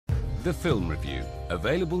The Film Review,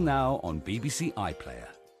 available now on BBC iPlayer.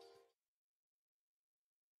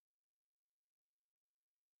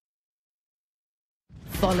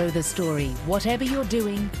 Follow the story, whatever you're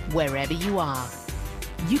doing, wherever you are.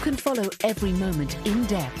 You can follow every moment in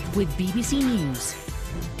depth with BBC News.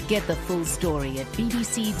 Get the full story at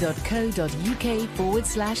bbc.co.uk/news.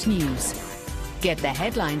 Get the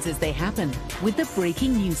headlines as they happen with the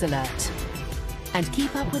breaking news alert. And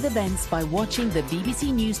keep up with events by watching the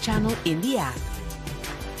BBC News channel in the app.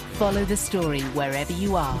 Follow the story wherever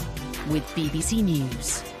you are with BBC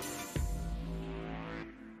News.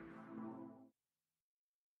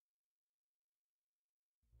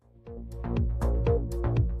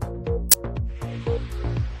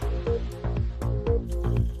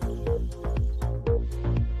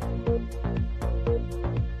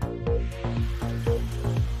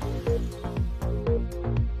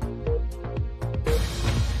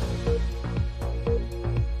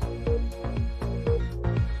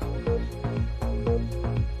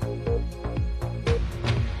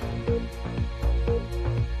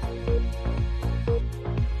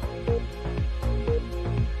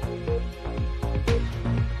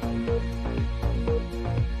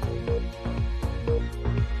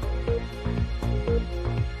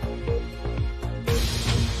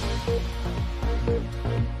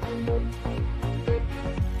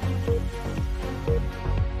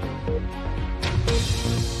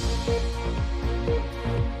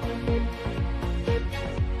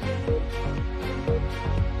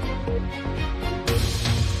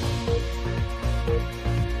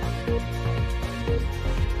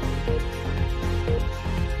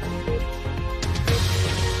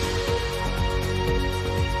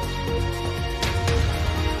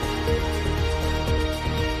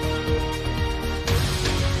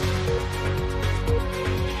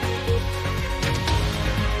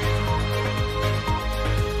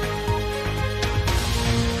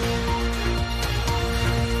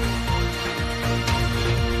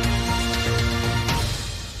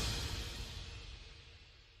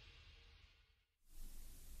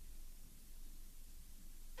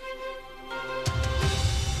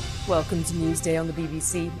 Welcome to Newsday on the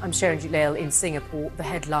BBC. I'm Sharanjit Leyl in Singapore. The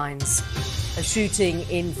headlines. A shooting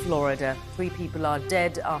in Florida. 3 people are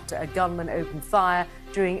dead after a gunman opened fire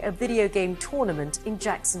during a video game tournament in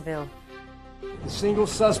Jacksonville. The single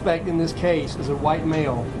suspect in this case is a white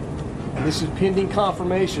male. And this is pending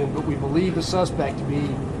confirmation, but we believe the suspect to be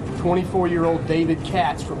 24-year-old David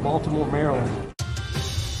Katz from Baltimore, Maryland.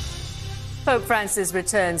 Pope Francis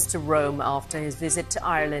returns to Rome after his visit to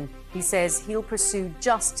Ireland. He says he'll pursue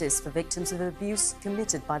justice for victims of abuse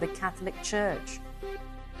committed by the Catholic Church.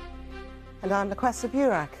 And I'm Lukwesa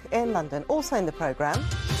Burak in London. Also in the programme,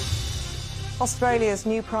 Australia's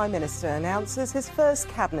new Prime Minister announces his first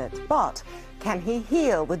cabinet. But can he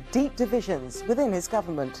heal the deep divisions within his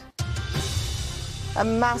government? A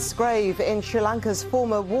mass grave in Sri Lanka's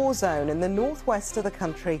former war zone in the northwest of the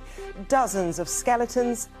country. Dozens of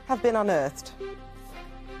skeletons have been unearthed.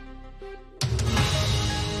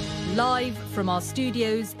 Live from our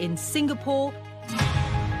studios in Singapore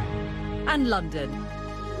and London.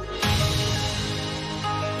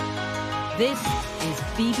 This is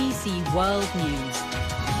BBC World News.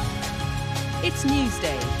 It's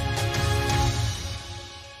Newsday.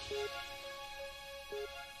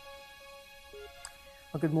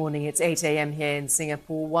 Well, good morning. It's 8 a.m. here in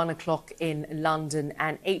Singapore, 1 o'clock in London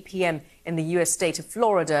and 8 p.m. in the US state of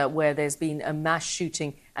Florida, where there's been a mass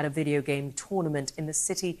shooting at a video game tournament in the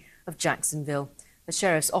city of Jacksonville. The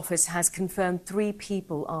sheriff's office has confirmed 3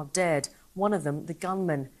 people are dead, one of them the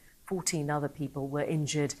gunman. 14 other people were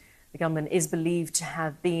injured. The gunman is believed to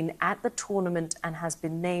have been at the tournament and has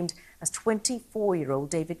been named as 24-year-old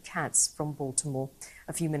David Katz from Baltimore.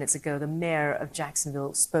 A few minutes ago, the mayor of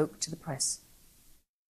Jacksonville spoke to the press.